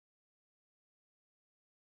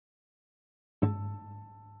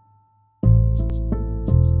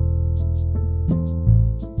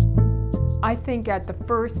I think at the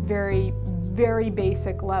first very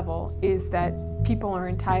basic level is that people are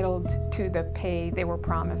entitled to the pay they were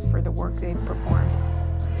promised for the work they performed.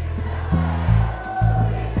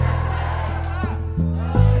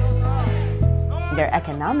 Their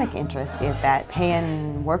economic interest is that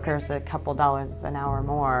paying workers a couple dollars an hour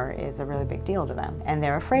more is a really big deal to them. And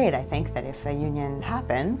they're afraid, I think, that if a union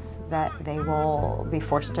happens, that they will be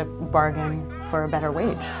forced to bargain for a better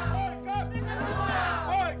wage.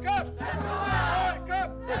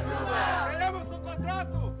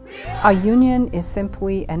 A union is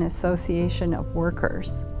simply an association of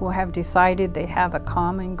workers who have decided they have a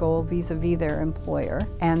common goal vis-a-vis their employer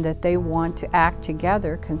and that they want to act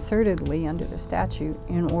together concertedly under the statute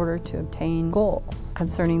in order to obtain goals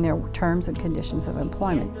concerning their terms and conditions of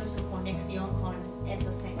employment.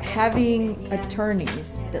 Having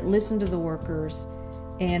attorneys that listen to the workers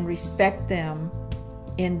and respect them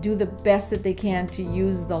and do the best that they can to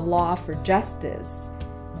use the law for justice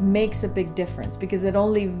makes a big difference, because it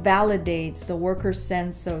only validates the worker's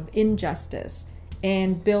sense of injustice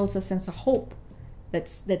and builds a sense of hope that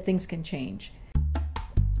things can change.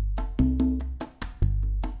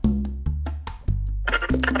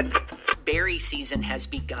 Berry season has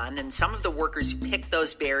begun, and some of the workers who picked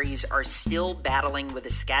those berries are still battling with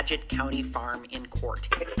a Skagit County farm in court.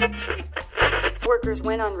 Workers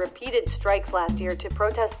went on repeated strikes last year to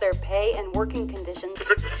protest their pay and working conditions.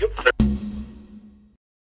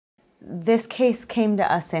 This case came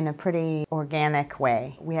to us in a pretty organic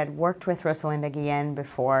way. We had worked with Rosalinda Guillen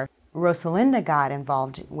before. Rosalinda got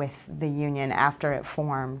involved with the union after it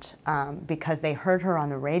formed because they heard her on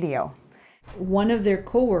the radio. One of their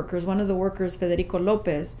co-workers, one of the workers, Federico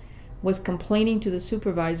Lopez, was complaining to the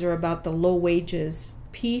supervisor about the low wages,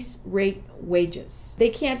 piece rate wages. They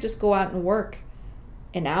can't just go out and work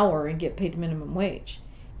an hour and get paid minimum wage.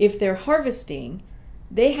 If they're harvesting,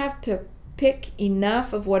 they have to pick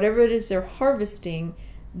enough of whatever it is they're harvesting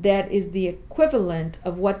that is the equivalent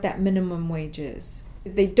of what that minimum wage is.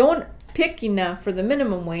 If they don't pick enough for the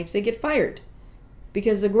minimum wage, they get fired,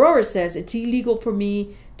 because the grower says it's illegal for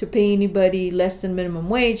me to pay anybody less than minimum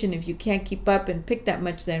wage, and if you can't keep up and pick that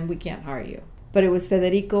much, then we can't hire you. But it was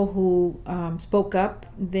Federico who spoke up,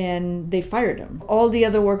 then they fired him. All the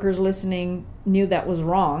other workers listening knew that was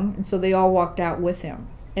wrong, and so they all walked out with him.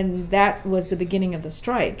 And that was the beginning of the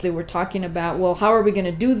strike. They were talking about, well, how are we going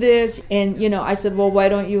to do this? And, I said, well, why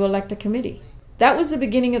don't you elect a committee? That was the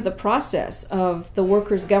beginning of the process of the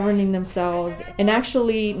workers governing themselves and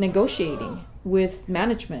actually negotiating with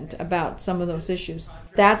management about some of those issues.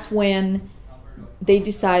 That's when they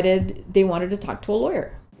decided they wanted to talk to a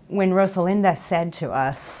lawyer. When Rosalinda said to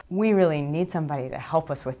us, we really need somebody to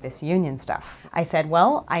help us with this union stuff, I said,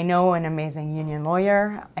 well, I know an amazing union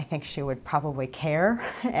lawyer. I think she would probably care,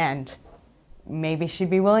 and maybe she'd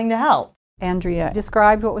be willing to help. Andrea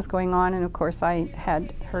described what was going on, and of course I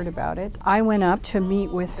had heard about it. I went up to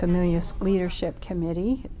meet with Familia's leadership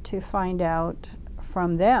committee to find out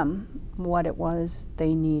from them what it was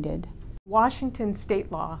they needed. Washington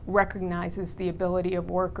state law recognizes the ability of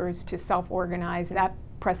workers to self-organize. That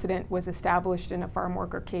precedent was established in a farm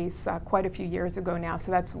worker case quite a few years ago now,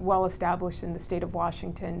 so that's well established in the state of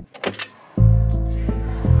Washington.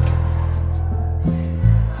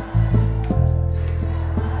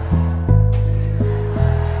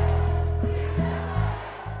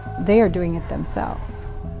 They are doing it themselves,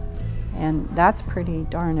 and that's pretty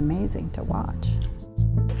darn amazing to watch.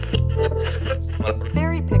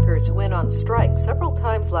 Berry pickers who went on strike several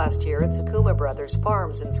times last year at Sakuma Brothers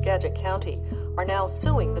Farms in Skagit County are now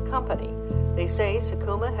suing the company. They say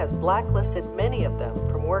Sakuma has blacklisted many of them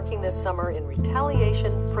from working this summer in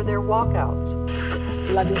retaliation for their walkouts.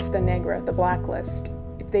 La Lista Negra, the blacklist.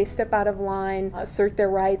 If they step out of line, assert their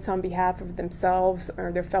rights on behalf of themselves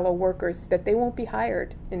or their fellow workers, that they won't be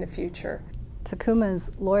hired in the future.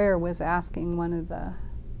 Sakuma's lawyer was asking one of the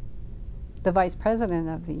vice president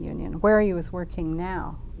of the union where he was working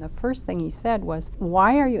now. The first thing he said was,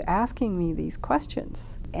 "Why are you asking me these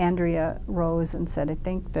questions?" Andrea rose and said, "I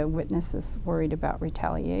think the witness is worried about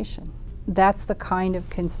retaliation." That's the kind of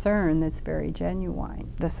concern that's very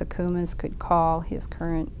genuine. The Sakumas could call his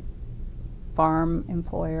current farm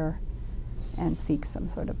employer and seek some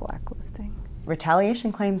sort of blacklisting.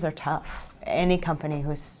 Retaliation claims are tough. Any company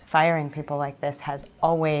who's firing people like this has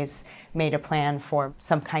always made a plan for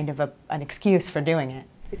some kind of an excuse for doing it.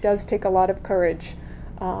 It does take a lot of courage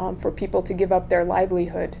for people to give up their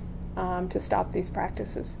livelihood to stop these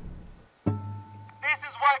practices. This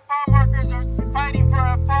is why farm workers are fighting for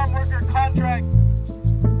a farm worker contract,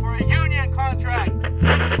 for a union contract.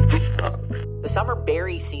 The Summer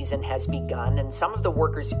berry season has begun, and some of the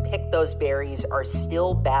workers who picked those berries are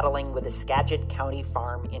still battling with a Skagit County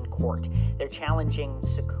farm in court. They're challenging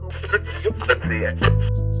Sakuma.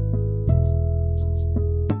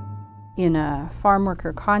 In a farm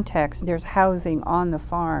worker context, there's housing on the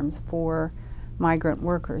farms for migrant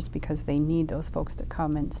workers because they need those folks to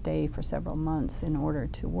come and stay for several months in order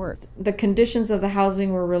to work. The conditions of the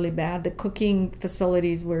housing were really bad. The cooking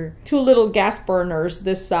facilities were 2 little gas burners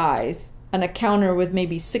this size and a counter with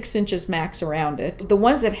maybe 6 inches max around it. The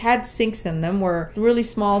ones that had sinks in them were really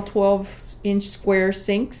small 12-inch square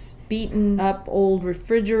sinks, beaten up old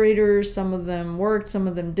refrigerators. Some of them worked, some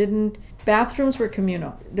of them didn't. Bathrooms were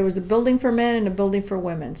communal. There was a building for men and a building for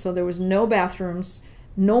women, so there was no bathrooms.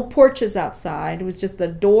 No porches outside. It was just the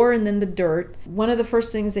door and then the dirt. One of the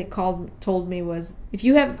first things they told me was, if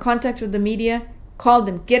you have contact with the media, call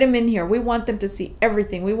them, get them in here. We want them to see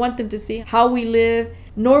everything. We want them to see how we live.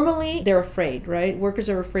 Normally, they're afraid, right? Workers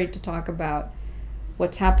are afraid to talk about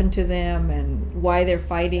what's happened to them and why they're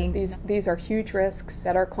fighting. These are huge risks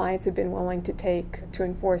that our clients have been willing to take to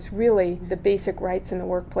enforce really the basic rights in the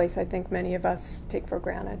workplace I think many of us take for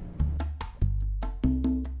granted.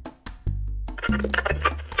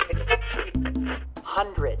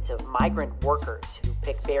 Hundreds of migrant workers who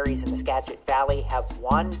pick berries in the Skagit Valley have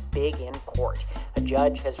won big in court. A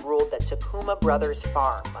judge has ruled that Sakuma Brothers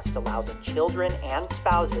Farm must allow the children and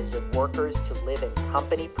spouses of workers to live in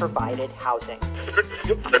company-provided housing.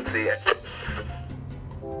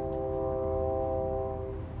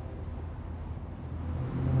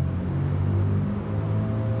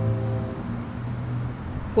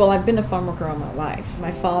 Well, I've been a farm worker all my life.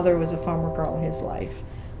 My father was a farm worker all his life.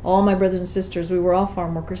 All my brothers and sisters, we were all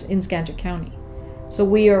farm workers in Skagit County. So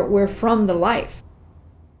we're from the life.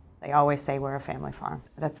 They always say we're a family farm.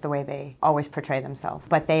 That's the way they always portray themselves.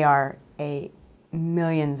 But they are a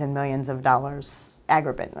millions and millions of dollars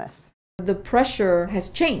agribusiness. The pressure has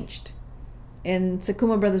changed, and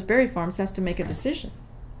Sakuma Brothers Berry Farms has to make a decision.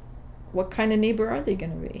 What kind of neighbor are they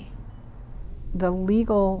going to be? The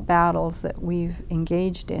legal battles that we've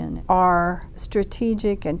engaged in are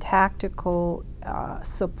strategic and tactical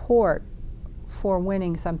support for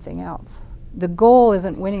winning something else. The goal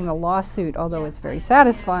isn't winning the lawsuit, although it's very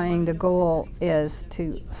satisfying. The goal is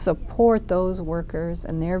to support those workers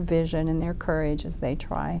and their vision and their courage as they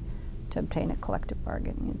try to obtain a collective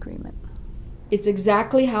bargaining agreement. It's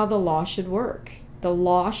exactly how the law should work. The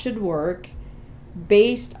law should work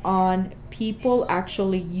based on people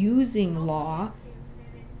actually using law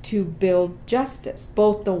to build justice,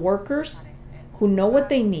 both the workers who know what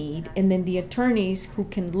they need and then the attorneys who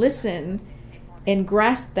can listen and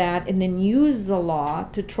grasp that and then use the law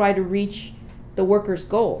to try to reach the workers'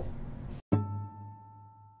 goal.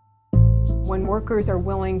 When workers are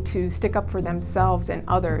willing to stick up for themselves and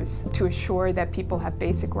others to assure that people have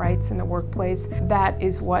basic rights in the workplace, that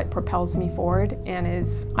is what propels me forward and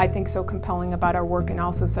is, I think, so compelling about our work and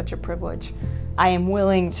also such a privilege. I am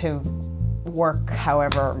willing to work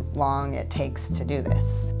however long it takes to do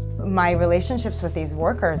this. My relationships with these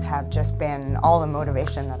workers have just been all the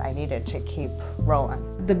motivation that I needed to keep rolling.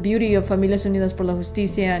 The beauty of Familias Unidas por la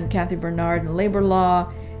Justicia and Kathy Bernard and labor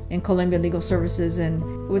law and Columbia Legal Services, and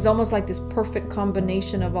it was almost like this perfect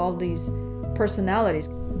combination of all these personalities.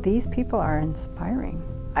 These people are inspiring.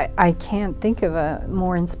 I can't think of a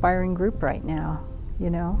more inspiring group right now,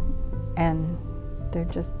 you know, and they're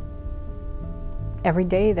just, every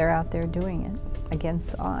day they're out there doing it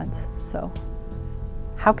against the odds. So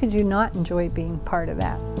how could you not enjoy being part of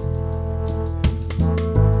that?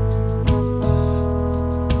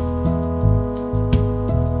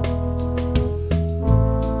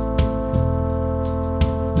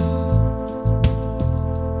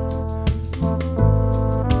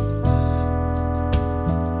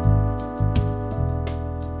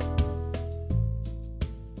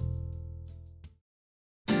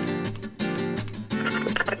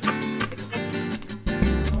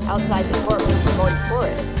 Outside the courtroom, Simone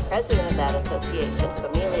Flores, president of that association,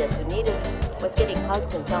 Familias Unidas, was getting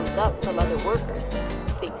hugs and thumbs up from other workers.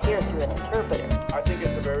 He speaks here through an interpreter. I think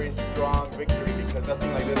it's a very strong victory because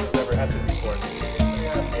nothing like this has ever happened before.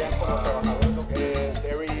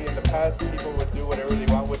 In the past, people would do whatever they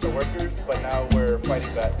want with the workers, but now we're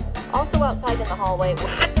fighting back. Also outside in the hallway,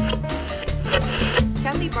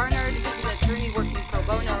 Kathy Barnard is an attorney working pro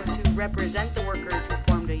bono to represent the workers who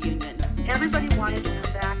formed a union. Everybody wanted to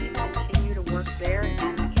come back and continue to work there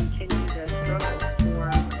and continue to struggle for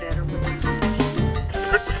a better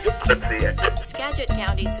relationship. Skagit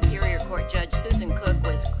County Superior Court Judge Susan Cook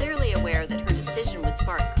was clearly aware that her decision would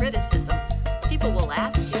spark criticism. People will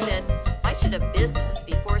ask, she said, why should a business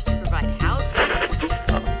be forced to provide housing?